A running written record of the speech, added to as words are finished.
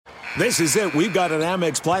This is it. We've got an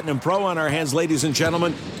Amex Platinum Pro on our hands, ladies and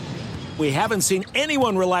gentlemen. We haven't seen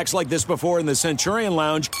anyone relax like this before in the Centurion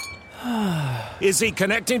Lounge. Is he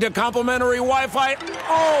connecting to complimentary Wi-Fi?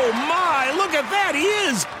 Oh, my! Look at that! He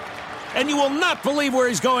is! And you will not believe where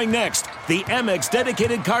he's going next. The Amex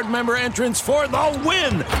dedicated card member entrance for the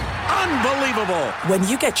win. Unbelievable. When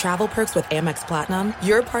you get travel perks with Amex Platinum,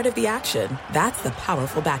 you're part of the action. That's the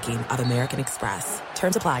powerful backing of American Express.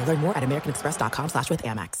 Terms apply. Learn more at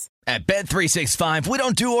americanexpress.com/withAmex. At Bet365, we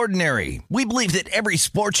don't do ordinary. We believe that every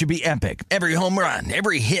sport should be epic. Every home run,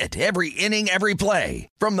 every hit, every inning, every play.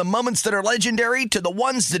 From the moments that are legendary to the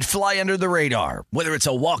ones that fly under the radar. Whether it's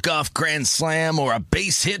a walk-off grand slam or a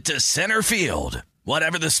base hit to center field.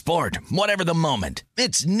 Whatever the sport, whatever the moment,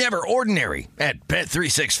 it's never ordinary at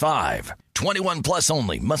Bet365. 21 plus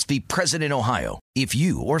only. Must be present in Ohio. If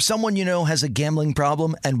you or someone you know has a gambling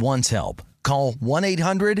problem and wants help, call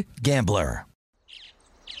 1-800-GAMBLER.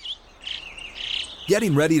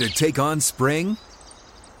 Getting ready to take on spring?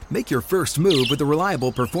 Make your first move with the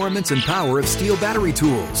reliable performance and power of Steel battery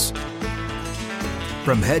tools.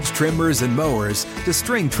 From hedge trimmers and mowers to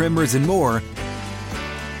string trimmers and more,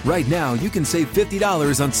 right now you can save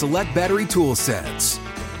 $50 on select battery tool sets.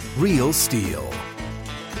 Real Steel.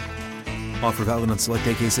 Offer valid on select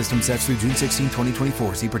AK system sets through June 16,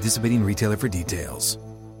 2024. See participating retailer for details.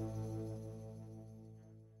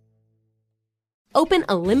 Open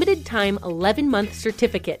a limited-time 11-month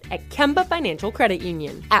certificate at Kemba Financial Credit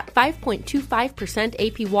Union. At 5.25%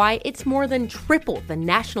 APY, it's more than triple the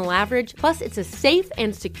national average, plus it's a safe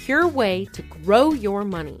and secure way to grow your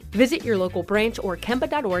money. Visit your local branch or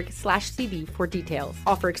kemba.org/CD for details.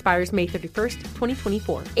 Offer expires May 31st,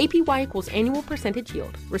 2024. APY equals annual percentage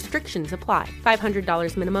yield. Restrictions apply.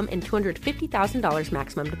 $500 minimum and $250,000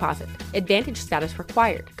 maximum deposit. Advantage status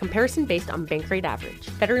required. Comparison based on bank rate average.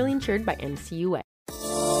 Federally insured by NCUA.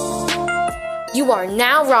 You are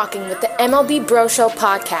now rocking with the MLBbro Show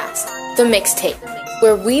podcast, the Mixtape,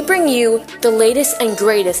 where we bring you the latest and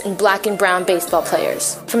greatest in black and brown baseball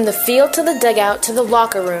players. From the field to the dugout to the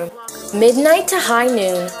locker room, midnight to high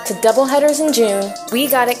noon to doubleheaders in June, we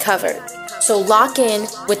got it covered. So lock in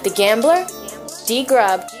with the Gambler,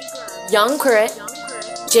 D-Grub, Young Crit,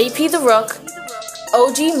 JP the Rook,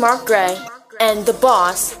 OG Mark Gray, and the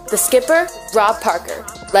boss, the skipper, Rob Parker.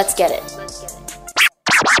 Let's get it.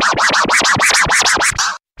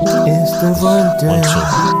 It's the rundown,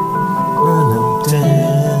 run 'em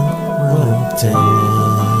down, run 'em down.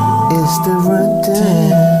 It's the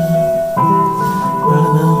rundown,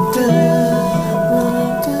 run 'em down, run 'em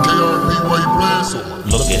down.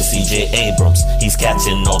 Look at CJ Abrams, he's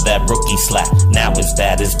catching all that rookie slack. Now his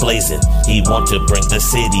bat is blazing, he want to bring the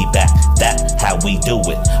city back. That how we do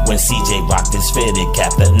it. When CJ rocked his fitted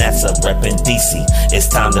cap, the Nats are reppin' DC. It's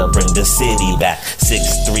time to bring the city back.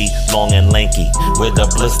 6'3", long and lanky, with a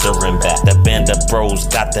blistering bat. The band of bros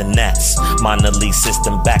got the Nats. Minor league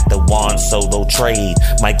system back, the Juan Soto trade.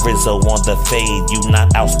 Mike Rizzo on the fade. You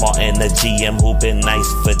not outsmarting the GM who been nice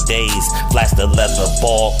for days. Flash the leather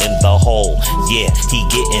ball in the hole. Yeah, he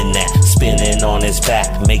getting that. Spinning on his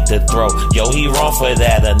back, make the throw. Yo, he wrong for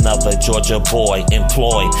that. Another Georgia boy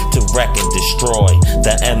employed to wreck and destroy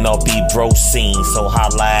the MLBbro scene. So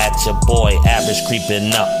holla at your boy. Average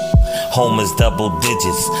creeping up. Homers double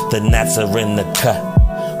digits. The Nats are in the cut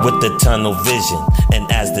with the tunnel vision. And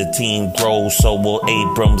as the team grows, so will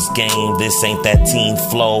Abrams' game. This ain't that team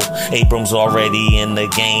flow. Abrams already in the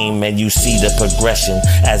game, and you see the progression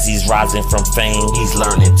as he's rising from fame. He's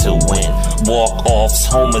learning to win. Walk-offs,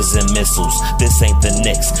 homers, and missiles. This ain't the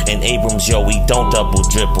Knicks. And Abrams, yo, he don't double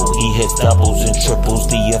dribble. He hits doubles and triples.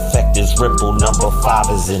 The effect is ripple. Number 5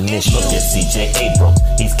 is initial. Look at CJ Abrams.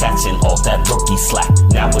 He's catching all that rookie slack.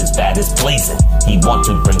 Now his bat is blazing. He want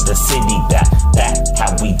to bring the city back. That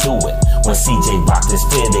how we do it. When CJ rocked his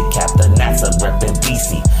fitted cap, the Nats are reppin'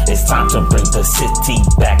 DC. It's time to bring the city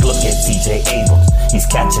back. Look at CJ Abrams. He's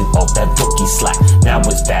catching all that rookie slack. Now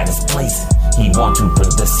his bat is blazing. He want to bring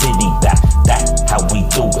the city back. That how we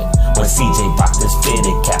do it. When CJ rocked his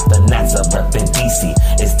fitted cap, the Nats are reppin' DC.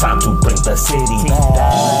 It's time to bring the city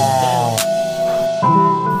back.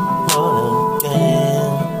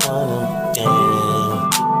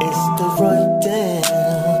 It's the rundown.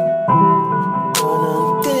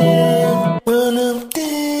 Run 'em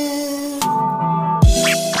down.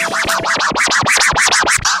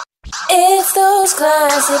 It's those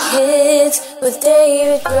classic hits with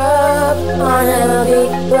David Grubb on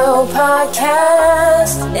MLBbro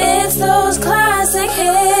podcast. It's those classic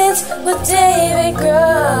hits with David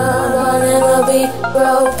Grubb on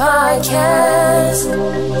MLBbro podcast.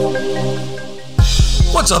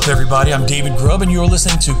 What's up, everybody? I'm David Grubb, and you're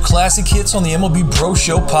listening to Classic Hits on the MLBbro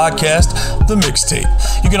Show podcast, The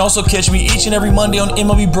Mixtape. You can also catch me each and every Monday on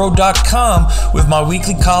MLBbro.com with my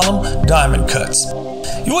weekly column, Diamond Cuts.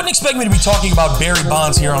 You wouldn't expect me to be talking about Barry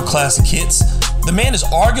Bonds here on Classic Hits. The man is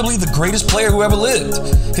arguably the greatest player who ever lived.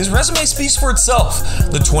 His resume speaks for itself.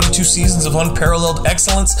 The 22 seasons of unparalleled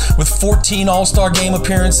excellence with 14 All-Star Game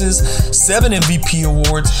appearances, 7 MVP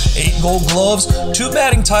awards, 8 Gold Gloves, 2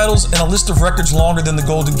 batting titles, and a list of records longer than the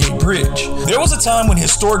Golden Gate Bridge. There was a time when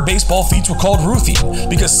historic baseball feats were called Ruthian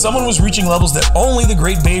because someone was reaching levels that only the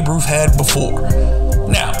great Babe Ruth had before.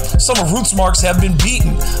 Now, some of Ruth's marks have been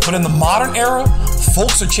beaten, but in the modern era,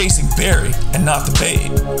 folks are chasing Barry and not the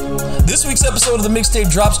Babe. This week's episode of the Mixtape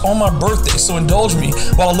drops on my birthday, so indulge me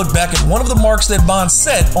while I look back at one of the marks that Bonds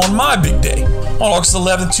set on my big day. On August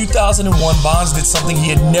 11, 2001, Bonds did something he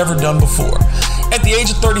had never done before. At the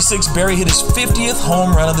age of 36, Barry hit his 50th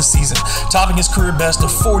home run of the season, topping his career best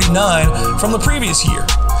of 49 from the previous year.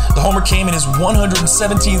 The homer came in his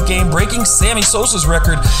 117th game, breaking Sammy Sosa's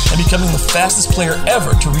record and becoming the fastest player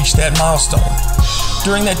ever to reach that milestone.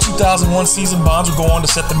 During that 2001 season, Bonds would go on to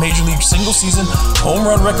set the Major League single-season home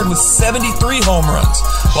run record with 73 home runs,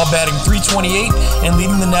 while batting .328 and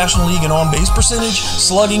leading the National League in on-base percentage,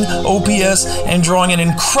 slugging, OPS, and drawing an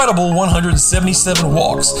incredible 177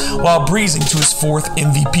 walks, while breezing to his 4th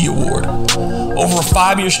MVP award. Over a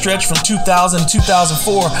 5-year stretch from 2000 to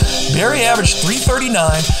 2004, Barry averaged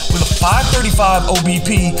 .339 with a .535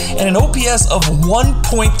 OBP and an OPS of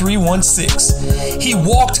 1.316. He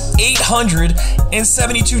walked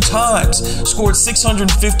 872 times, scored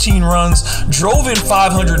 615 runs, drove in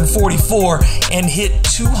 544, and hit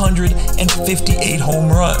 258 home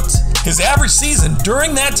runs. His average season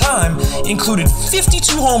during that time included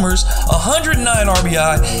 52 homers, 109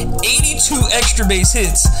 RBI, 82 extra base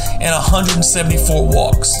hits, and 174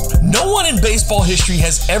 walks. No one in baseball history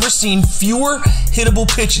has ever seen fewer hittable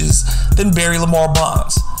pitches than Barry Lamar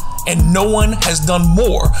Bonds, and no one has done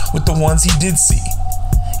more with the ones he did see.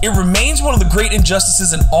 It remains one of the great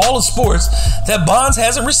injustices in all of sports that Bonds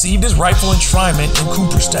hasn't received his rightful enshrinement in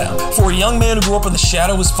Cooperstown. For a young man who grew up in the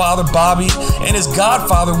shadow of his father, Bobby, and his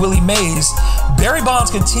godfather, Willie Mays, Barry Bonds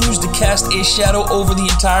continues to cast a shadow over the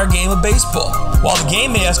entire game of baseball. While the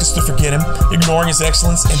game may ask us to forget him, ignoring his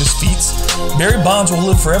excellence and his feats, Barry Bonds will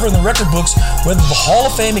live forever in the record books whether the Hall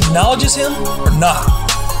of Fame acknowledges him or not.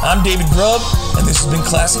 I'm David Grubb, and this has been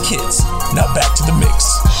Classic Hits. Now back to the mix.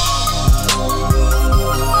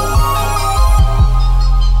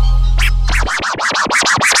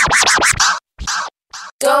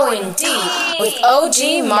 Going deep with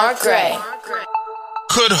OG Mark Gray.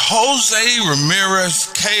 Could Jose Ramirez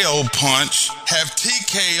KO punch have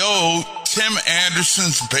TKO'd Tim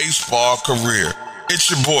Anderson's baseball career? It's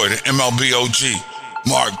your boy, the MLB OG,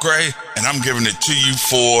 Mark Gray, and I'm giving it to you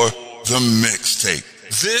for the Mixtape.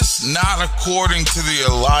 This not according to the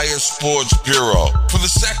Elias Sports Bureau. For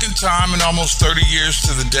the second time in almost 30 years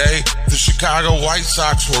to the day, the Chicago White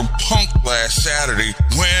Sox were punked last Saturday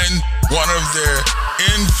when one of their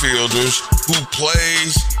infielders who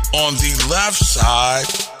plays on the left side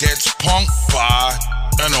gets punked by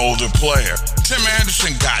an older player. Tim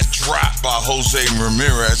Anderson got dropped by Jose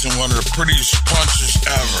Ramirez in one of the prettiest punches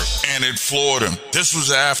ever, and it floored him. This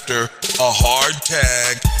was after a hard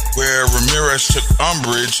tag where Ramirez took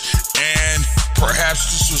umbrage, and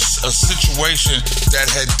perhaps this was a situation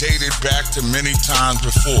that had dated back to many times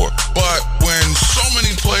before. But when so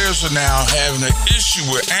many players are now having an issue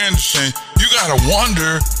with Anderson, you gotta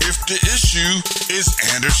wonder if the issue is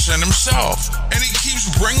Anderson himself. And he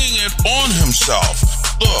keeps bringing it on himself.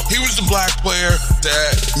 Look, he was the black player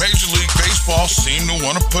that Major League Baseball seemed to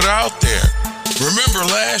want to put out there. Remember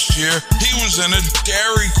last year, he was in a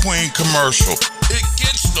Dairy Queen commercial. It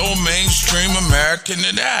gets no mainstream American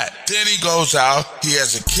than that. Then he goes out, he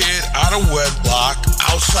has a kid out of wedlock,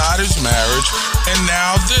 outside his marriage, and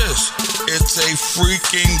now this. It's a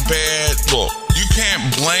freaking bad look. You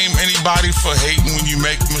can't blame anybody for hating when you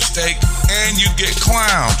make a mistake, and you get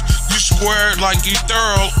clowned. You squared like you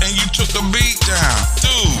thorough, and you took a beat down.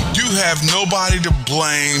 Dude, you have nobody to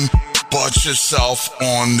blame but yourself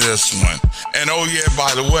on this one. And oh yeah,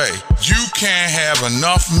 by the way, you can't have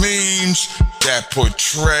enough memes that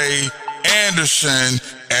portray Anderson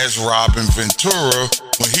as Robin Ventura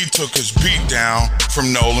when he took his beat down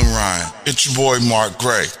from Nolan Ryan. It's your boy Mark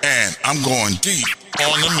Gray, and I'm going deep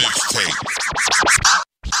on the Mixtape.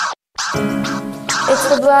 It's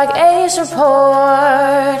the Black Ace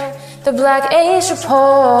Report. The Black Ace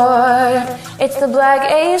Report. It's the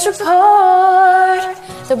Black Ace Report.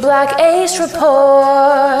 The Black Ace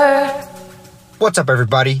Report. What's up,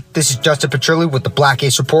 everybody? This is Justin Petrilli with the Black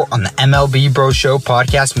Ace Report on the MLBbro Show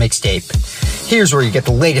podcast mixtape. Here's where you get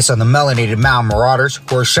the latest on the melanated Mound Marauders,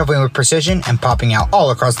 who are shoveling with precision and popping out all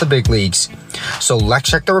across the big leagues. So let's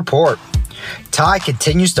check the report. Ty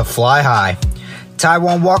continues to fly high.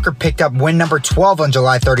 Taijuan Walker picked up win number 12 on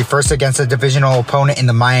July 31st against a divisional opponent in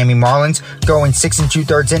the Miami Marlins, going 6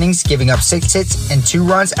 2/3 innings, giving up 6 hits and 2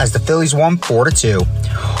 runs as the Phillies won 4-2.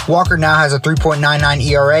 Walker now has a 3.99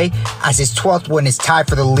 ERA as his 12th win is tied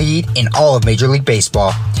for the lead in all of Major League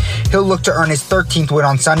Baseball. He'll look to earn his 13th win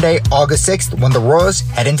on Sunday, August 6th, when the Royals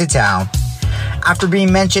head into town. After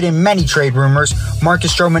being mentioned in many trade rumors,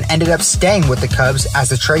 Marcus Stroman ended up staying with the Cubs as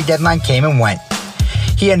the trade deadline came and went.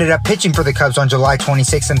 He ended up pitching for the Cubs on July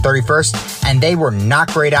 26th and 31st, and they were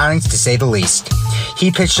not great outings to say the least.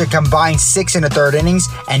 He pitched a combined 6 1/3 innings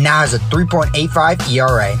and now has a 3.85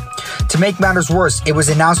 ERA. To make matters worse, it was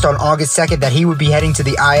announced on August 2nd that he would be heading to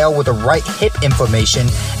the IL with a right hip inflammation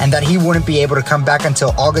and that he wouldn't be able to come back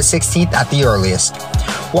until August 16th at the earliest.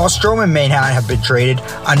 While Stroman may not have been traded,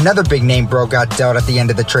 another big name bro got dealt at the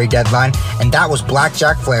end of the trade deadline, and that was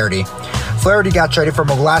Blackjack Flaherty. Flaherty got traded from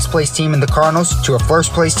a last-place team in the Cardinals to a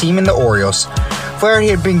first-place team in the Orioles. Flaherty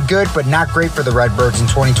had been good but not great for the Redbirds in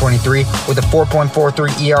 2023 with a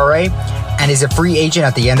 4.43 ERA and is a free agent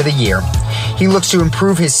at the end of the year. He looks to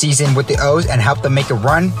improve his season with the O's and help them make a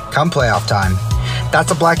run come playoff time. That's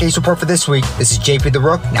the Black Ace Report for this week. This is JP the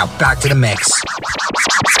Rook. Now back to the mix.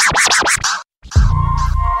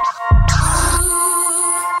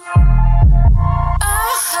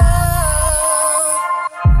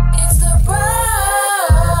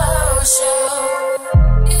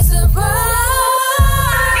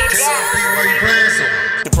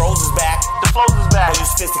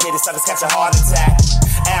 Sophisticated suckers catch a heart attack.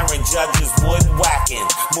 Aaron Judge is wood whacking.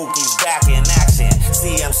 Mookie's back in action.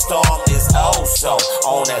 CM Storm is so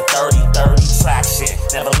on that 30-30 traction.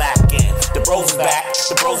 Never lacking. The bros is back.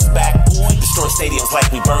 The bros is back. Destroy stadiums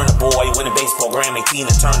like we burn a boy. Win a baseball Grammy, 18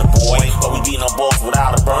 and turn a boy. But we beat no balls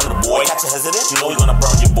without a burn a boy. Catch a hesitant, you know we gonna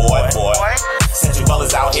burn your boy. Century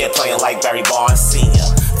Weller's out here playing like Barry Bonds Sr.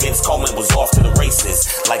 Vince Coleman was off to the races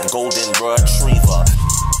like a golden retriever.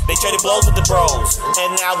 They traded blows with the bros,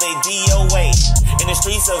 and now they DOA. In the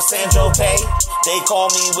streets of San Jose, they call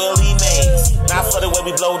me Willie Mays. Not for the way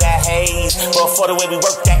we blow that haze, but for the way we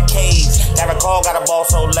work that cage. Darren Call got a ball,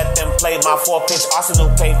 so let them play. My 4-pitch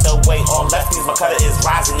arsenal paved the way. On lefties, my cutter is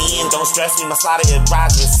rising in. Don't stress me, my slider is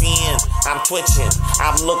rising in. I'm twitching,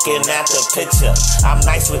 I'm looking at the picture. I'm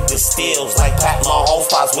nice with the steals, like Pat Mahomes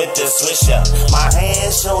spots with the swisher. My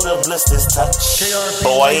hands show the blisters touch.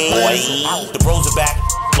 Boy, the bros are back.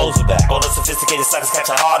 Close it back. All the sophisticated suckers catch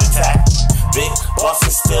a heart attack. Big Bus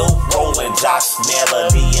is still rolling. Josh Naylor,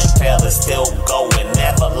 the Impaler still going,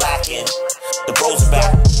 never lacking. The bros are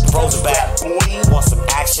back. The bros are back. Boy, want some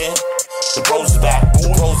action? The bros are back. The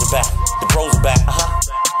bros are back. The bros are back.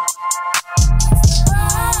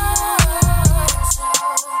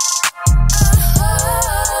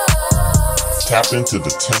 Tap into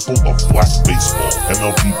the Temple of Black Baseball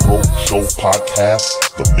MLBbro Show podcast,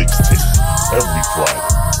 The Mixtape, every Friday,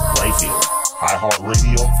 right here,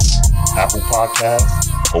 iHeartRadio, Apple Podcasts,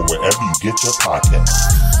 or wherever you get your podcasts.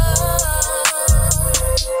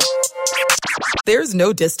 There's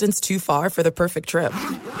no distance too far for the perfect trip.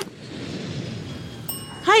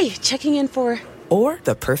 Hi, checking in for... Or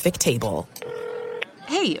the perfect table.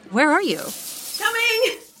 Hey, where are you?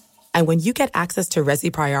 Coming! And when you get access to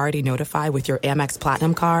Resi Priority Notify with your Amex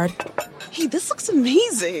Platinum card... Hey, this looks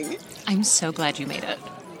amazing. I'm so glad you made it.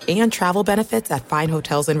 And travel benefits at fine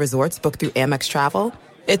hotels and resorts booked through Amex Travel,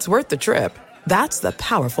 it's worth the trip. That's the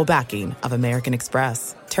powerful backing of American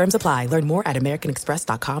Express. Terms apply. Learn more at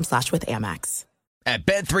americanexpress.com/withAmex. At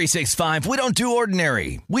Bet365, we don't do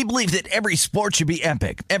ordinary. We believe that every sport should be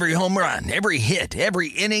epic. Every home run, every hit, every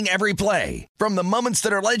inning, every play. From the moments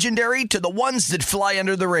that are legendary to the ones that fly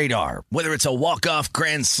under the radar. Whether it's a walk-off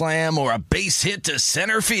grand slam or a base hit to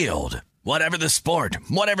center field. Whatever the sport,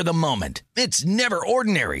 whatever the moment, it's never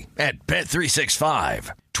ordinary at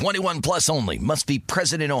Bet365. 21 plus only. Must be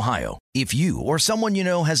present in Ohio. If you or someone you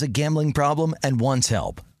know has a gambling problem and wants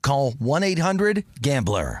help, call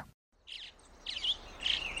 1-800-GAMBLER.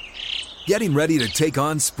 Getting ready to take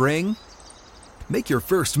on spring? Make your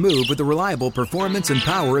first move with the reliable performance and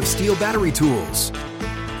power of Steel battery tools.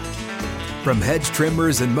 From hedge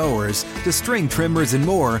trimmers and mowers to string trimmers and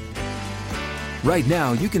more, right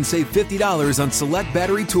now you can save $50 on select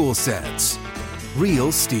battery tool sets.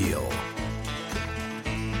 Real Steel.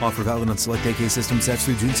 Offer valid on select AK system sets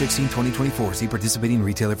through June 16, 2024. See participating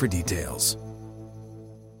retailer for details.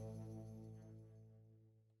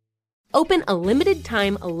 Open a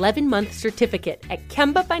limited-time 11-month certificate at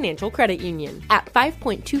Kemba Financial Credit Union. At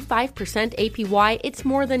 5.25% APY, it's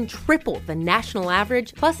more than triple the national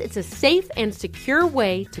average, plus it's a safe and secure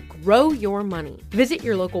way to grow your money. Visit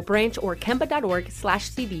your local branch or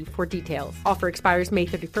kemba.org/CD for details. Offer expires May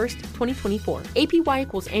 31st, 2024. APY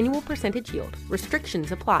equals annual percentage yield.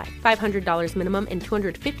 Restrictions apply. $500 minimum and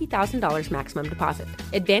 $250,000 maximum deposit.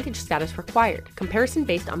 Advantage status required. Comparison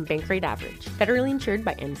based on bank rate average. Federally insured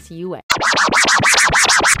by NCUA.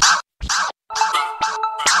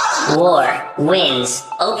 WAR wins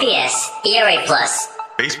OPS ERA Plus.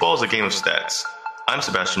 Baseball is a game of stats. I'm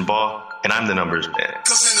Sebastian Baugh, and I'm the numbers man.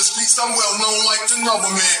 I'm well known like the number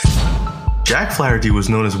man. Jack Flaherty was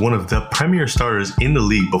known as one of the premier starters in the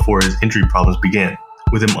league before his injury problems began,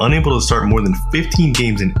 with him unable to start more than 15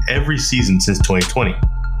 games in every season since 2020.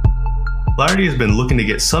 Flaherty has been looking to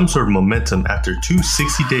get some sort of momentum after 2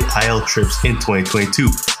 60-day IL trips in 2022,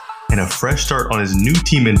 and a fresh start on his new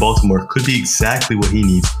team in Baltimore could be exactly what he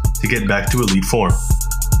needs to get back to elite form.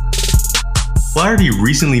 Flaherty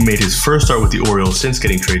recently made his first start with the Orioles since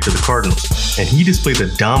getting traded to the Cardinals, and he displayed the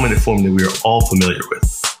dominant form that we are all familiar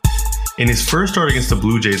with. In his first start against the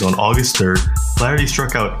Blue Jays on August 3rd, Flaherty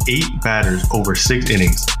struck out 8 batters over 6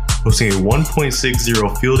 innings, posting a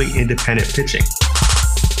 1.60 fielding independent pitching.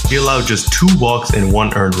 He allowed just 2 walks and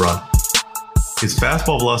 1 earned run. His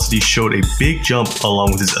fastball velocity showed a big jump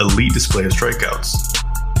along with his elite display of strikeouts.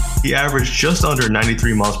 He averaged just under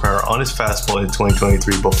 93 miles per hour on his fastball in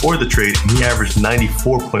 2023 before the trade, and he averaged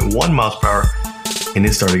 94.1 miles per hour in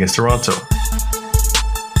his start against Toronto.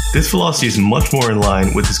 This velocity is much more in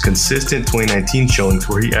line with his consistent 2019 showings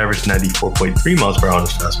where he averaged 94.3 miles per hour on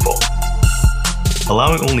his fastball.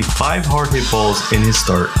 Allowing only 5 hard hit balls in his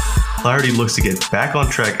start, Flaherty looks to get back on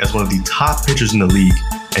track as one of the top pitchers in the league,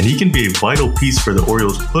 and he can be a vital piece for the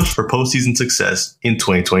Orioles' push for postseason success in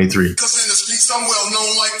 2023. I'm well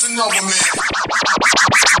known like the number man.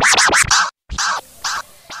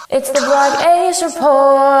 It's the Black Ace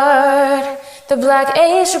Report. The Black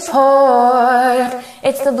Ace Report.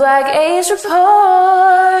 It's the Black Ace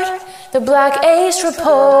Report. The Black Ace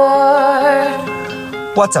Report.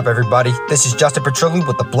 What's up, everybody? This is Justin Petrilli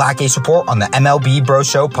with the Black Ace Report on the MLBbro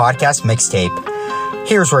Show podcast mixtape.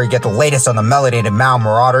 Here's where you get the latest on the melanated Mound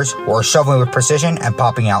Marauders, who are shoveling with precision and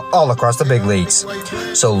popping out all across the big leagues.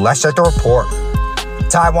 So let's start the report.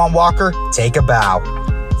 Taijuan Walker, take a bow.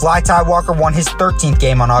 Fly Ty Walker won his 13th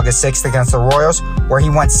game on August 6th against the Royals, where he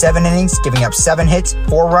went 7 innings, giving up 7 hits,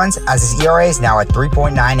 4 runs, as his ERA is now at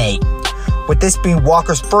 3.98. With this being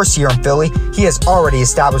Walker's first year in Philly, he has already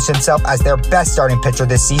established himself as their best starting pitcher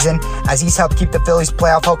this season, as he's helped keep the Phillies'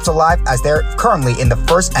 playoff hopes alive as they're currently in the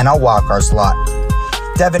first NL wildcard slot.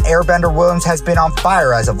 Devin Airbender Williams has been on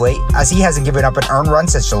fire as of late, as he hasn't given up an earned run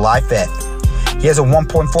since July 5th. He has a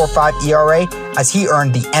 1.45 ERA, as he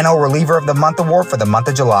earned the NL Reliever of the Month award for the month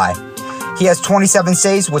of July. He has 27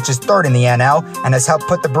 saves, which is 3rd in the NL, and has helped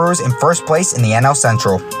put the Brewers in 1st place in the NL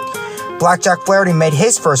Central. Blackjack Flaherty made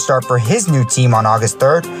his first start for his new team on August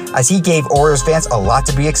 3rd, as he gave Orioles fans a lot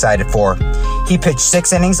to be excited for. He pitched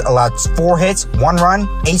 6 innings, allowed 4 hits, 1 run,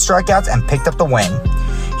 8 strikeouts, and picked up the win.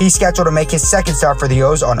 He's scheduled to make his second start for the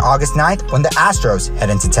O's on August 9th when the Astros head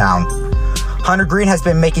into town. Hunter Green has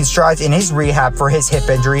been making strides in his rehab for his hip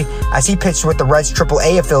injury as he pitched with the Reds'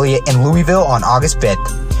 AAA affiliate in Louisville on August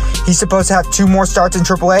 5th. He's supposed to have 2 more starts in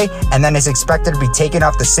AAA and then is expected to be taken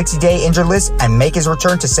off the 60-day injured list and make his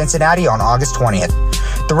return to Cincinnati on August 20th.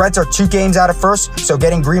 The Reds are 2 games out of first, so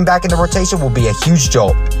getting Green back in the rotation will be a huge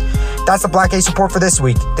jolt. That's the Black Ace Report for this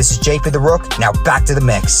week. This is JP the Rook. Now back to the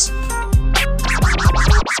mix.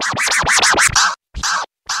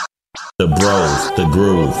 The bros, the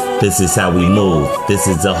groove, this is how we move. This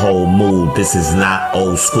is the whole mood, this is not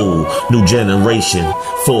old school. New generation,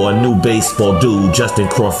 for a new baseball dude. Justin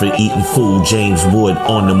Crawford eating food, James Wood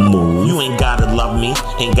on the move. You ain't gotta love me,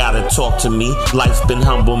 ain't gotta talk to me. Life's been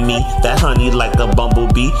humble me, that honey like a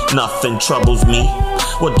bumblebee. Nothing troubles me.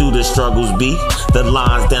 What do the struggles be? The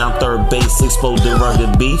lines down third base, exploding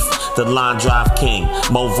rugged beef. The line drive king,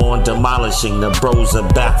 move on demolishing. The bros are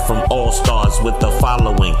back from all-stars with the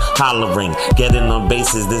following. Hollering, getting on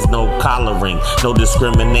bases, there's no collaring. No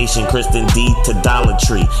discrimination, Kristen D to Dollar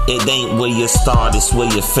Tree. It ain't where you start, it's where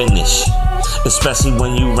you finish. Especially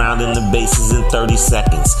when you rounding the bases in 30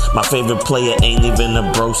 seconds. My favorite player ain't even a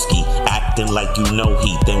broski. Acting like you know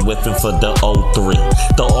he, then whipping for the 0-3.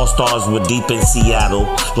 The All-Stars were deep in Seattle,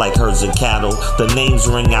 like herds of cattle. The names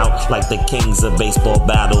ring out like the kings of baseball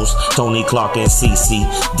battles. Tony Clark and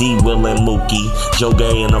CeCe, D. Will and Mookie, Joe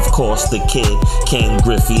Gary and of course the Kid, Ken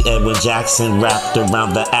Griffey, Edwin Jackson wrapped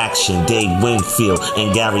around the action. Dave Winfield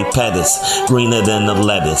and Gary Pettis, greener than the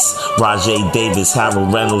lettuce. Rajay Davis,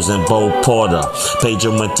 Harold Reynolds and Bo Porter,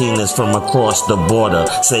 Pedro Martinez from across the border.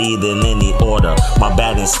 Say it in any order. My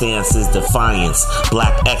batting stance is defiance,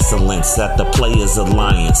 black excellence at the Players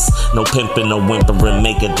Alliance. No pimping, no whimpering,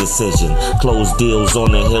 make a decision. Close deals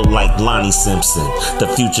on the hill like Lonnie Simpson.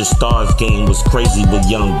 The Future Stars game was crazy with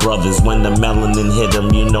young brothers. When the melanin hit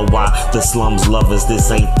them, you know why the slums love us. This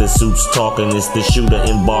ain't the suits talking, it's the shooter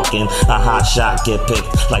embarking. A hot shot get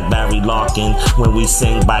picked like Barry Larkin. When we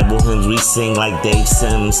sing Bible hymns, we sing like Dave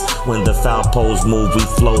Sims. When the foul poles move, we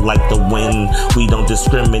flow like the wind. We don't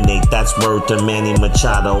discriminate, that's word to Manny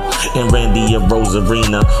Machado and Randy of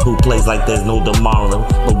Rosarina, who plays like there's no tomorrow.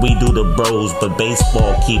 But we do the bros, but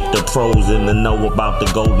baseball keep the pros in the know about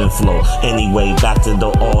the golden flow. Anyway, back to the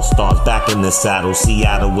All-Stars, back in the saddle.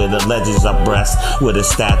 Seattle where the legends are breast with a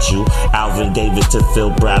statue. Alvin Davis to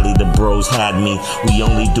Phil Bradley, the bros had me. We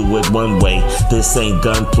only do it one way. This ain't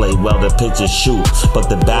gunplay, well the pitchers shoot, but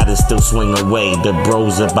the batters still swing away. The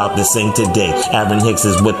bros about the same today. Aaron Hicks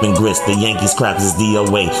is whipping grits, the Yankees craps is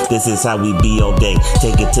DOA. This is how we be all day.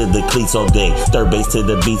 Take it to the cleats all day. Third base to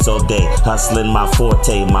the beats all day. Hustling my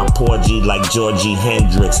forte, my poor G like Georgie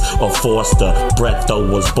Hendricks or Forster. Brett though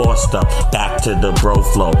was bossed up. Back to the bro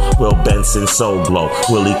flow. Will Benson Soul Glow.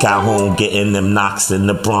 Willie Calhoun getting them knocks in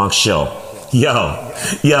the Bronx show. Yo,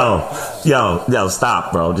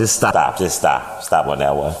 stop, bro. Just stop. Stop on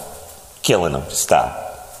that one. Killing them. Just stop.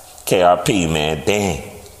 KRP, man. Dang.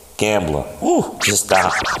 Gambler. Woo. Just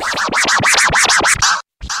stop.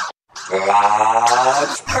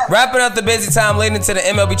 Wrapping up the busy time leading to the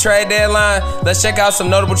MLB trade deadline, let's check out some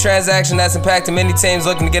notable transaction that's impacted many teams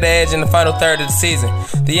looking to get an edge in the final third of the season.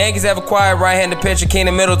 The Yankees have acquired right-handed pitcher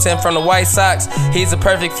Keenan Middleton from the White Sox. He's a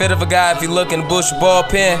perfect fit of a guy if you look in the Bush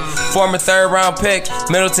bullpen. Former third-round pick,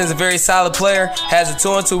 Middleton's a very solid player, has a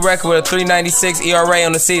 2-2 record with a 3.96 ERA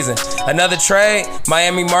on the season. Another trade,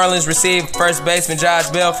 Miami Marlins received first baseman Josh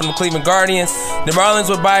Bell from the Cleveland Guardians. The Marlins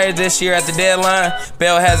were buyers this year at the deadline.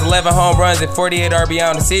 Bell has 11 home runs and 48 RBI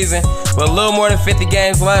on the season. With a little more than 50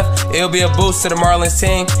 games left, it'll be a boost to the Marlins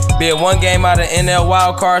team. Be it one game out of the NL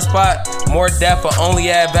wildcard spot, more depth will only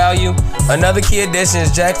add value. Another key addition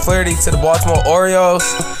is Jack Flaherty to the Baltimore Orioles.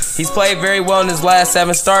 He's played very well in his last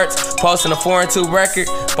 7 starts, posting a 4-2 record.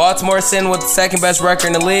 Baltimore sitting with the second best record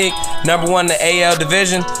in the league, number 1 in the AL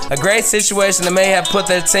division. A great situation that may have put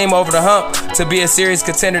their team over the hump to be a serious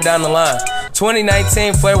contender down the line.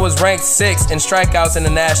 2019, Flair was ranked 6th in strikeouts in the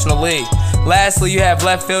National League. Lastly, you have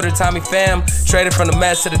left fielder Tommy Pham, traded from the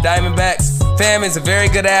Mets to the Diamondbacks. Pham is a very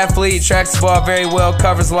good athlete, tracks the ball very well,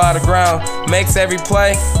 covers a lot of ground, makes every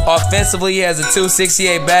play. Offensively, he has a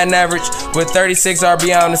 .268 batting average with 36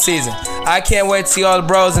 RBI on the season. I can't wait to see all the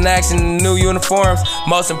bros in action in the new uniforms.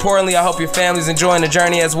 Most importantly, I hope your family's enjoying the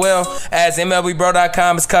journey as well, as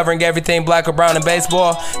MLBbro.com is covering everything black or brown in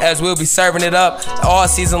baseball, as we'll be serving it up all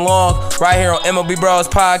season long right here on MLB Bros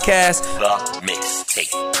Podcast, The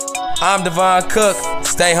Mixtape. I'm Devon Cook.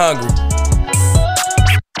 Stay hungry.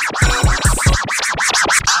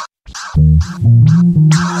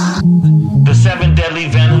 The 7 deadly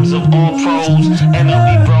venoms of all pros,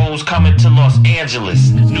 MLB Bros coming to Los Angeles,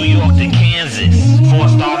 New York to Kansas. 4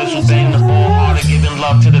 starters who bang the ball harder, giving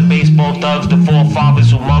love to the baseball thugs, the forefathers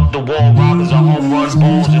who mugged the wall robbers, the home run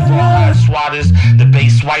balls and rawhide swatters, the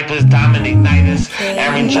base swipers, diamond igniters,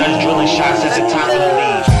 Aaron Judge drilling shots at the top of the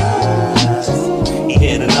league. He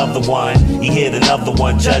hit another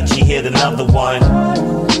one, Judge, he hit another one.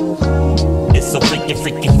 It's so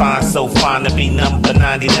freaking fine, so fine to be number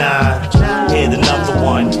 99. Hit another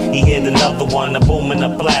one, he hit another one, a boom and a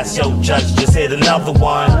blast, yo Judge just hit another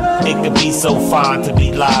one. It could be so fine to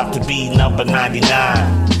be live, to be number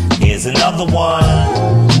 99. Here's another one,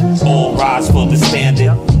 all rise for the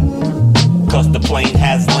standard, cause the plane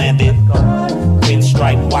has landed.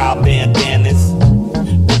 Pinstripe wild bandanas,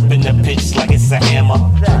 ripping the pitch like it's a hammer.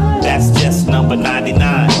 That's just number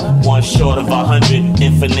 99, one short of 100,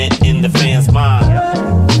 infinite in the fans' mind.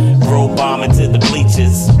 Bro bombing to the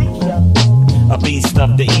bleachers, a beast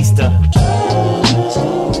of the Easter.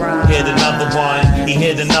 Hit another one, he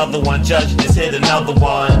hit another one, Judge just hit another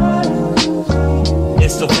one.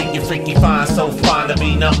 It's so freaking fine, so fine to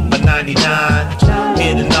be number 99.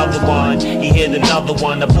 Hit another one, he hit another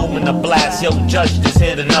one, a boom and a blast, yo Judge just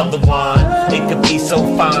hit another one. It could be so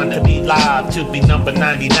fine to be live, to be number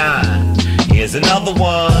 99. Here's another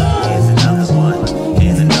one, here's another one,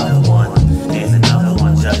 here's another one, here's another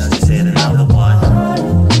one, Judge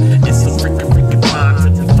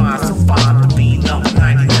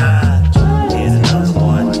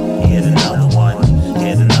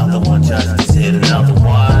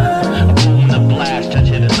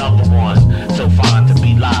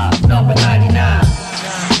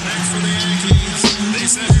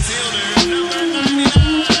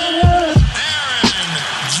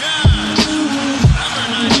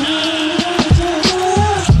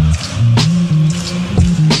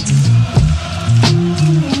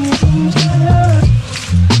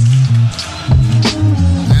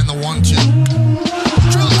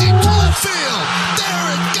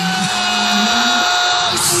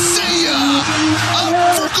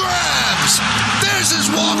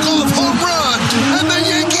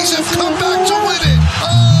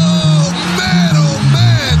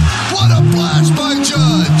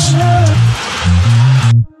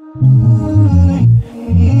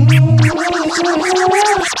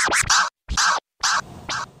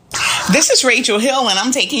This is Rachel Hill, and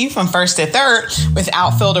I'm taking you from first to third with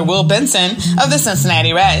outfielder Will Benson of the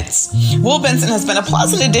Cincinnati Reds. Will Benson has been a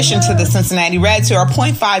pleasant addition to the Cincinnati Reds, who are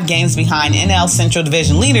 0.5 games behind NL Central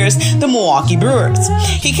Division leaders, the Milwaukee Brewers.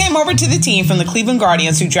 He came over to the team from the Cleveland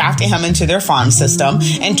Guardians, who drafted him into their farm system,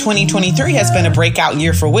 and 2023 has been a breakout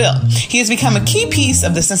year for Will. He has become a key piece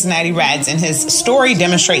of the Cincinnati Reds, and his story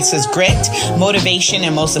demonstrates his grit, motivation,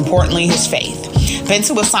 and most importantly, his faith.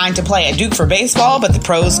 Benson was signed to play at Duke for baseball, but the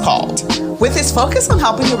pros called. With his focus on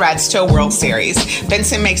helping the Reds to a World Series,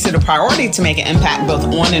 Benson makes it a priority to make an impact both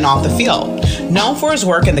on and off the field. Known for his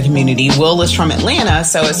work in the community, Will is from Atlanta,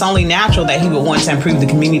 so it's only natural that he would want to improve the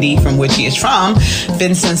community from which he is from.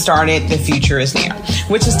 Benson started The Future Is Near,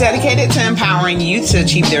 which is dedicated to empowering youth to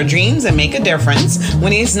achieve their dreams and make a difference.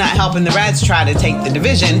 When he's not helping the Reds try to take the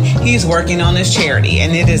division, he's working on his charity,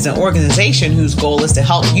 and it is an organization whose goal is to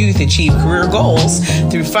help youth achieve career goals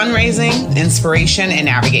through fundraising, inspiration, and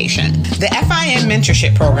navigation. The FIN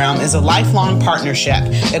Mentorship Program is a lifelong partnership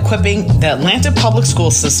equipping the Atlanta public school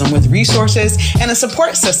system with resources and a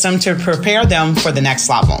support system to prepare them for the next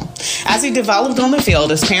level. As he developed on the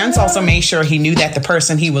field, his parents also made sure he knew that the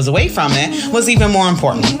person he was away from it was even more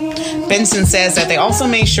important. Benson says that they also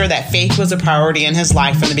made sure that faith was a priority in his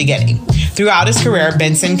life from the beginning. Throughout his career,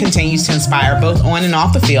 Benson continues to inspire both on and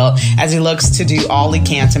off the field as he looks to do all he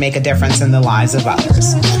can to make a difference in the lives of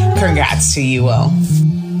others. Congrats to you, Will.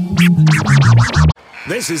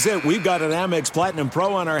 This is it. We've got an Amex Platinum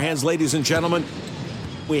Pro on our hands, ladies and gentlemen.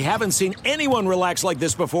 We haven't seen anyone relax like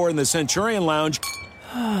this before in the Centurion Lounge.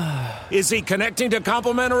 Is he connecting to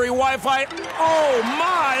complimentary Wi-Fi? Oh,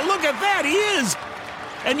 my! Look at that! He is!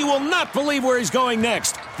 And you will not believe where he's going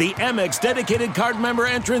next. The Amex dedicated card member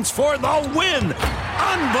entrance for the win.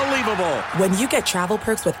 Unbelievable. When you get travel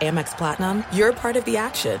perks with Amex Platinum, you're part of the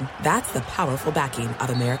action. That's the powerful backing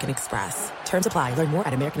of American Express. Terms apply. Learn more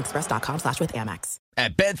at americanexpress.com/withAmex.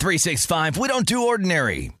 At Bet365, we don't do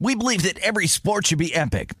ordinary. We believe that every sport should be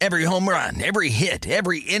epic. Every home run, every hit,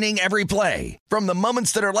 every inning, every play. From the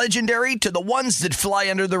moments that are legendary to the ones that fly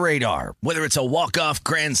under the radar. Whether it's a walk-off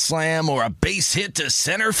grand slam or a base hit to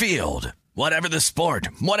center field. Whatever the sport,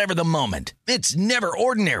 whatever the moment, it's never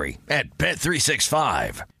ordinary at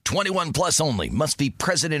Bet365. 21 plus only. Must be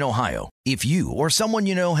present in Ohio. If you or someone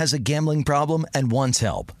you know has a gambling problem and wants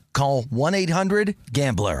help, call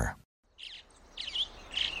 1-800-GAMBLER.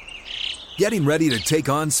 Getting ready to take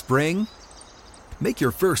on spring? Make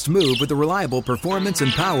your first move with the reliable performance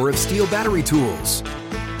and power of Steel battery tools.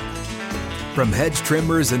 From hedge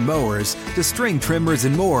trimmers and mowers to string trimmers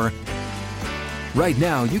and more, right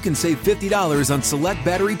now you can save $50 on select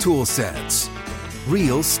battery tool sets.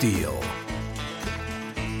 Real Steel.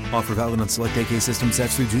 Offer valid on select AK system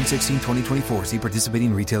sets through June 16, 2024. See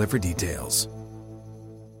participating retailer for details.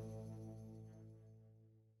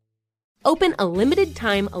 Open a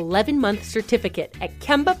limited-time 11-month certificate at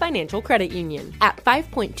Kemba Financial Credit Union. At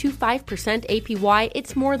 5.25% APY,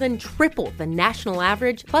 it's more than triple the national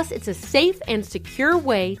average, plus it's a safe and secure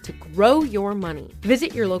way to grow your money.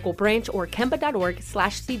 Visit your local branch or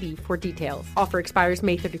kemba.org/CD for details. Offer expires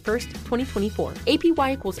May 31st, 2024.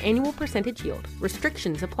 APY equals annual percentage yield.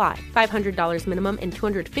 Restrictions apply. $500 minimum and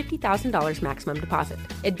 $250,000 maximum deposit.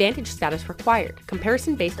 Advantage status required.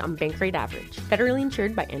 Comparison based on bank rate average. Federally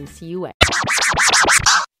insured by NCUA.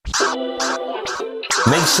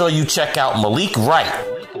 Make sure you check out Malik Wright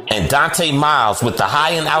and Dante Miles with the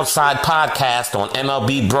High and Outside podcast on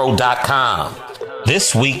MLBbro.com.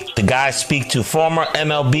 This week, the guys speak to former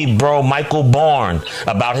MLB bro Michael Bourne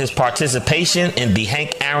about his participation in the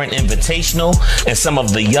Hank Aaron Invitational and some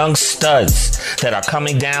of the young studs that are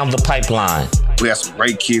coming down the pipeline. We have some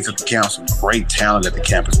great kids at the camp, some great talent at the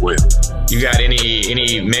camp as well. You got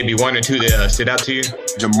any maybe one or two that stood out to you?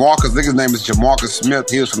 Jamarcus, I think his name is Jamarcus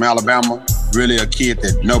Smith. He was from Alabama. Really a kid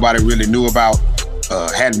that nobody really knew about.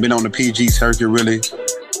 Hadn't been on the PG circuit really.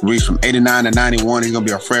 Reached from 89 to 91. He's going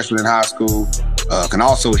to be a freshman in high school. Can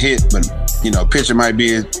also hit, but, pitching might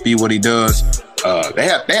be what he does. They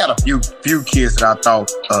had a few kids that I thought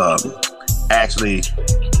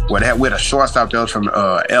we had a shortstop that was from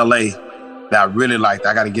L.A. that I really liked.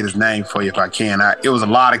 I got to get his name for you if I can. It was a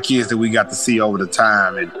lot of kids that we got to see over the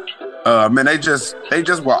time. And, they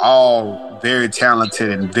just were all very talented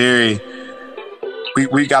and very...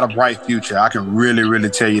 We got a bright future. I can really, really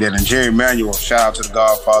tell you that. And Jerry Manuel, shout out to the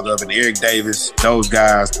Godfather of it, and Eric Davis, those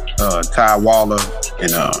guys, Ty Waller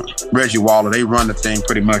and Reggie Waller, they run the thing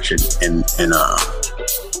pretty much. And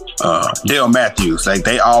Dale Matthews,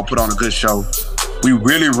 they all put on a good show. We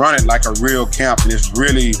really run it like a real camp, and it's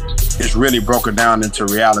really broken down into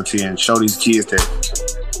reality and show these kids that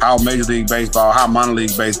how Major League Baseball, how minor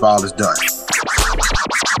league baseball is done.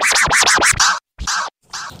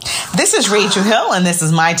 This is Rachel Hill, and this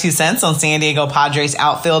is my 2 cents on San Diego Padres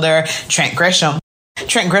outfielder Trent Grisham.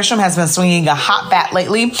 Trent Grisham has been swinging a hot bat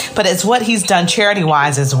lately, but it's what he's done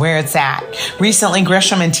charity-wise is where it's at. Recently,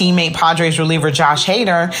 Grisham and teammate Padres reliever Josh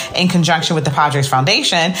Hader, in conjunction with the Padres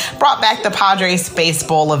Foundation, brought back the Padres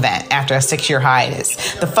Baseball event after a 6-year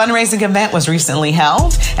hiatus. The fundraising event was recently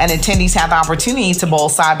held, and attendees had the opportunity to bowl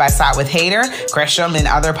side by side with Hader, Grisham, and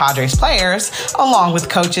other Padres players, along with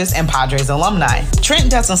coaches and Padres alumni. Trent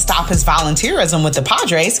doesn't stop his volunteerism with the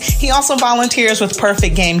Padres. He also volunteers with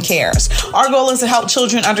Perfect Game Cares. Our goal is to help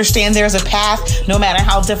children understand there's a path, no matter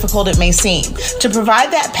how difficult it may seem, to provide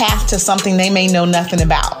that path to something they may know nothing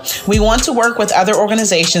about. We want to work with other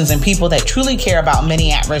organizations and people that truly care about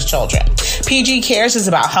many at-risk children. PG Cares is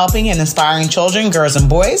about helping and inspiring children, girls and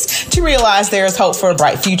boys, to realize there is hope for a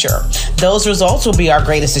bright future. Those results will be our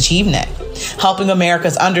greatest achievement, helping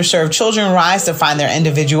America's underserved children rise to find their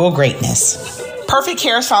individual greatness. Perfect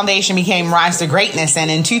Cares Foundation became Rise to Greatness,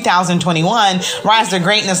 and in 2021, Rise to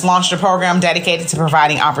Greatness launched a program dedicated to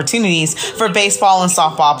providing opportunities for baseball and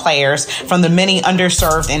softball players from the many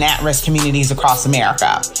underserved and at-risk communities across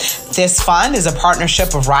America. This fund is a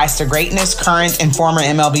partnership of Rise to Greatness, current and former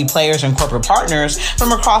MLB players and corporate partners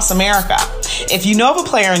from across America. If you know of a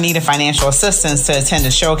player in need of financial assistance to attend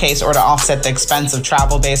a showcase or to offset the expense of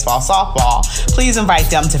travel, baseball, softball, please invite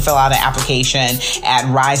them to fill out an application at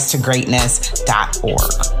risetogreatness.org.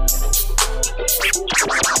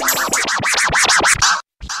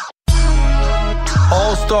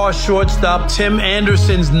 All-star shortstop Tim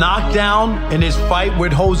Anderson's knockdown in his fight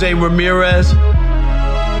with Jose Ramirez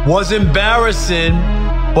was embarrassing,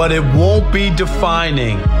 but it won't be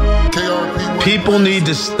defining. People need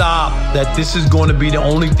to stop that this is going to be the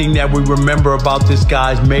only thing that we remember about this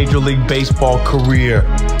guy's Major League Baseball career.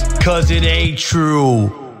 'Cause it ain't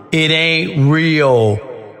true. It ain't real.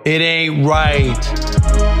 It ain't right.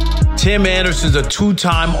 Tim Anderson's a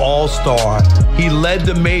 2-time All-Star. He led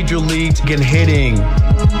the major leagues in hitting.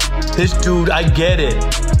 This dude, I get it.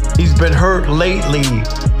 He's been hurt lately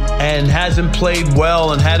and hasn't played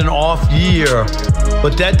well and had an off year.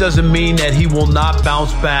 But that doesn't mean that he will not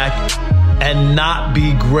bounce back and not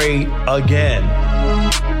be great again.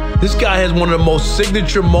 This guy has one of the most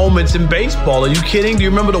signature moments in baseball. Are you kidding? Do you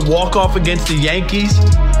remember the walk-off against the Yankees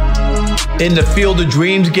in the Field of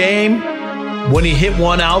Dreams game when he hit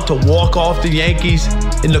one out to walk off the Yankees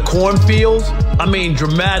in the cornfields? I mean,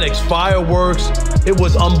 dramatics, fireworks. It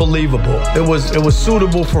was unbelievable. It was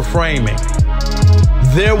suitable for framing.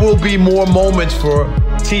 There will be more moments for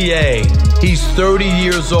TA. He's 30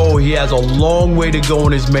 years old. He has a long way to go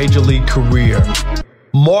in his major league career.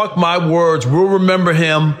 Mark my words, we'll remember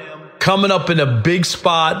him coming up in a big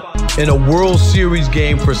spot in a World Series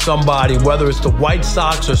game for somebody, whether it's the White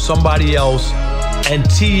Sox or somebody else, and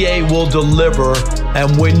TA will deliver.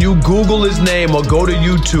 And when you Google his name or go to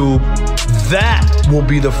YouTube, that will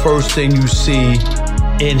be the first thing you see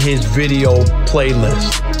in his video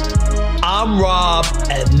playlist. I'm Rob,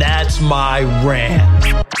 and that's my rant.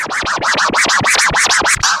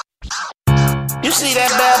 You see that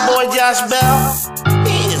bad boy Josh Bell?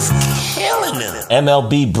 He is killing it.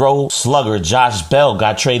 MLBbro slugger Josh Bell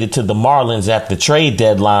got traded to the Marlins at the trade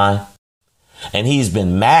deadline, and he's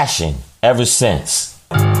been mashing ever since.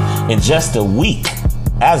 In just a week,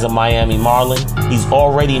 as a Miami Marlin, he's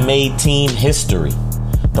already made team history.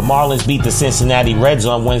 The Marlins beat the Cincinnati Reds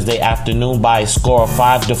on Wednesday afternoon by a score of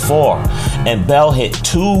 5-4, and Bell hit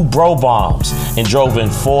 2 bro bombs and drove in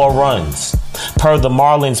 4 runs. Per the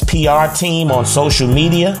Marlins PR team on social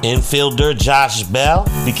media, infielder Josh Bell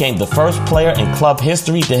became the first player in club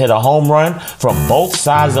history to hit a home run from both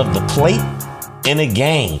sides of the plate in a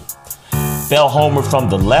game. Bell homered from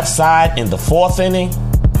the left side in the 4th inning,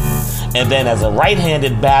 and then as a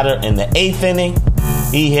right-handed batter in the 8th inning,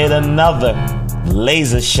 he hit another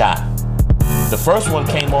laser shot. The first one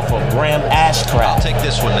came off of Graham Ashcraft. I'll take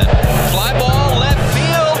this one then. Fly ball, left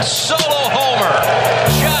field, solo homer.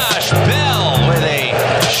 Josh Bell with a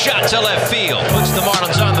shot to left field. Puts the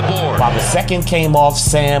Marlins on the board. While the second came off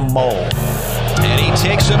Sam Moll. And he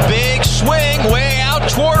takes a big swing way out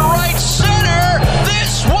toward right center.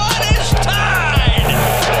 This one is tied.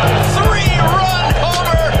 3-run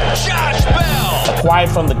homer, Josh Bell. Acquired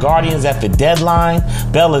from the Guardians at the deadline,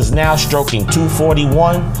 Bell is now stroking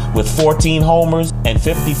 .241 with 14 homers and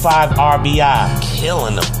 55 RBI.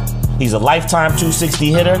 Killing them. He's a lifetime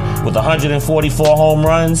 .260 hitter with 144 home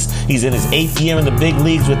runs. He's in his 8th year in the big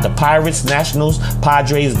leagues with the Pirates, Nationals,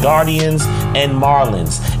 Padres, Guardians, and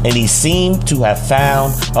Marlins. And he seemed to have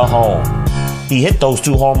found a home. He hit those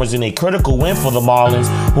 2 homers in a critical win for the Marlins,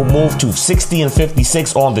 who moved to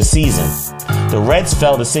 60-56 on the season. The Reds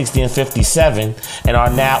fell to 60-57 and are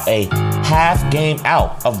now a half game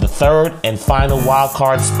out of the 3rd and final wild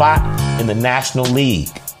card spot in the National League.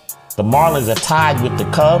 The Marlins are tied with the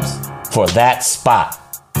Cubs for that spot.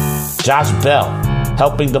 Josh Bell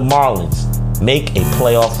helping the Marlins make a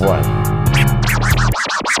playoff run.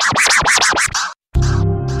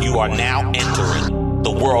 You are now entering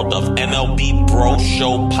the world of MLBbro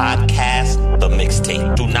Show podcast, the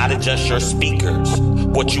mixtape. Do not adjust your speakers.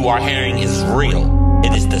 What you are hearing is real.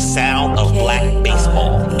 It is the sound of black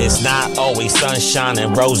baseball. It's not always sunshine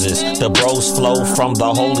and roses. The bros flow from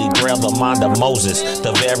the holy grail, the mind of Moses.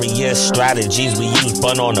 The various strategies we use,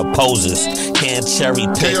 but on opposers. Can't cherry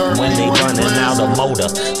pick when they running out of motor.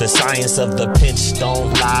 The science of the pitch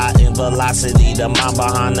don't lie in velocity. The mind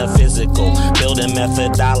behind the physical. Building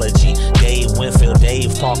methodology. Dave Winfield,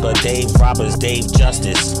 Dave Talker, Dave Roberts, Dave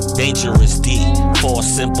Justice. Dangerous D for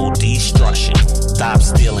simple destruction. Stop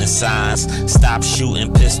stealing signs. Stop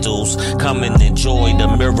shooting pistols. Come and enjoy the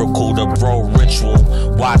miracle, the bro ritual.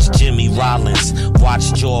 Watch Jimmy Rollins.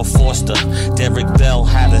 Watch George Forster. Derek Bell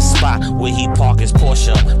had a spot where he parked his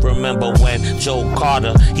Porsche. Remember when Joe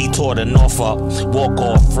Carter, he tore the Norfolk.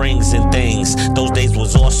 Walk-off rings and things. Those days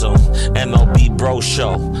was awesome. MLBbro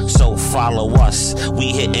Show. So follow us.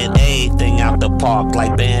 We hitting everything out the park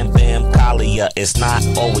like Bam Bam Kalia. It's not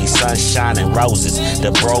always sunshine and roses.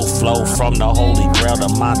 The bro flow from the holy grail, the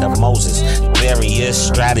mind of Moses. Various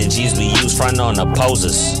strategies we use front on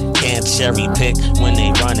opposers. Can't cherry pick when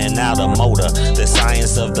they running out of motor. The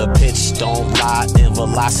science of the pitch don't lie in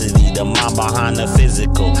velocity. The mind behind the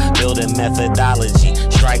physical. Building methodology.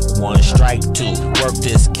 Strike 1, strike 2. Work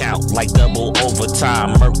this count like double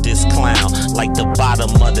overtime. Murk this clown like the bottom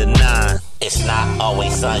of the 9. It's not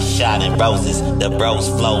always sunshine and roses. The bros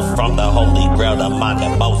flow from the holy grail, the mind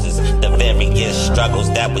of Moses. The various struggles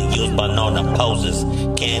that we use but on opposers.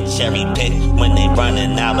 Can't cherry pick when they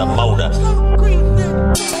running out of motor.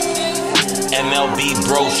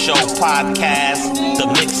 MLBbro Show podcast, the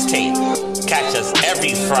mixtape. Catch us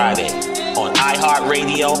every Friday on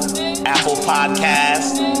iHeartRadio, Apple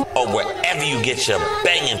Podcasts, or wherever you get your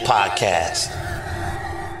banging podcasts.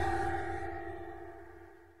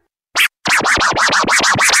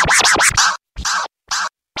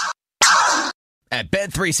 At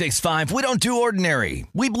Bet365, we don't do ordinary.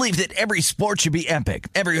 We believe that every sport should be epic.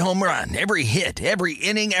 Every home run, every hit, every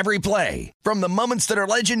inning, every play. From the moments that are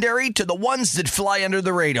legendary to the ones that fly under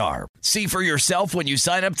the radar. See for yourself when you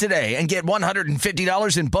sign up today and get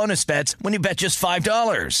 $150 in bonus bets when you bet just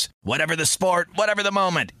 $5. Whatever the sport, whatever the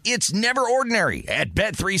moment, it's never ordinary at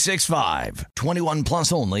Bet365. 21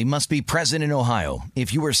 plus only. Must be present in Ohio.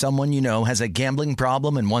 If you or someone you know has a gambling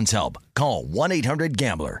problem and wants help, call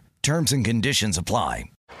 1-800-GAMBLER. Terms and conditions apply.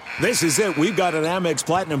 This is it. We've got an Amex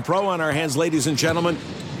Platinum Pro on our hands, ladies and gentlemen.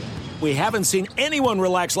 We haven't seen anyone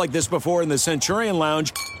relax like this before in the Centurion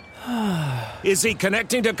Lounge. Is he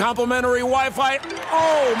connecting to complimentary Wi-Fi?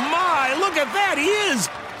 Oh, my. Look at that. He is.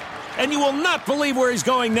 And you will not believe where he's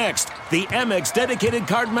going next. The Amex dedicated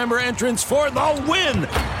card member entrance for the win.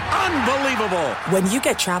 Unbelievable. When you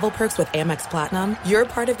get travel perks with Amex Platinum, you're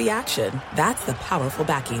part of the action. That's the powerful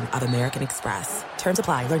backing of American Express. Terms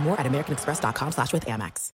apply. Learn more at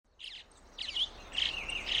americanexpress.com/withAmex.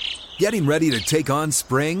 Getting ready to take on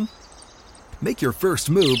spring? Make your first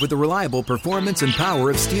move with the reliable performance and power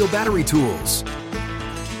of Steel battery tools.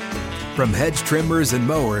 From hedge trimmers and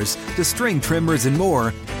mowers to string trimmers and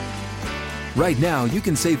more, right now you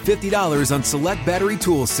can save $50 on select battery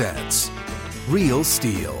tool sets. Real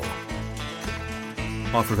Steel.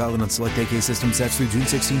 Offer valid on select AK system sets through June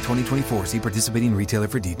 16, 2024. See participating retailer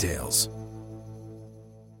for details.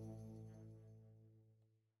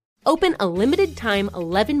 Open a limited-time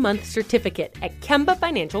 11-month certificate at Kemba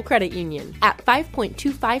Financial Credit Union. At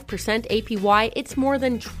 5.25% APY, it's more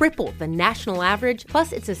than triple the national average,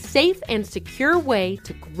 plus it's a safe and secure way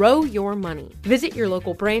to grow your money. Visit your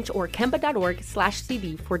local branch or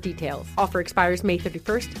kemba.org/CD for details. Offer expires May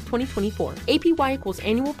 31st, 2024. APY equals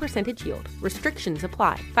annual percentage yield. Restrictions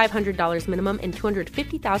apply. $500 minimum and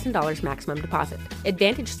 $250,000 maximum deposit.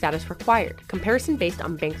 Advantage status required. Comparison based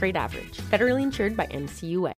on bank rate average. Federally insured by NCUA.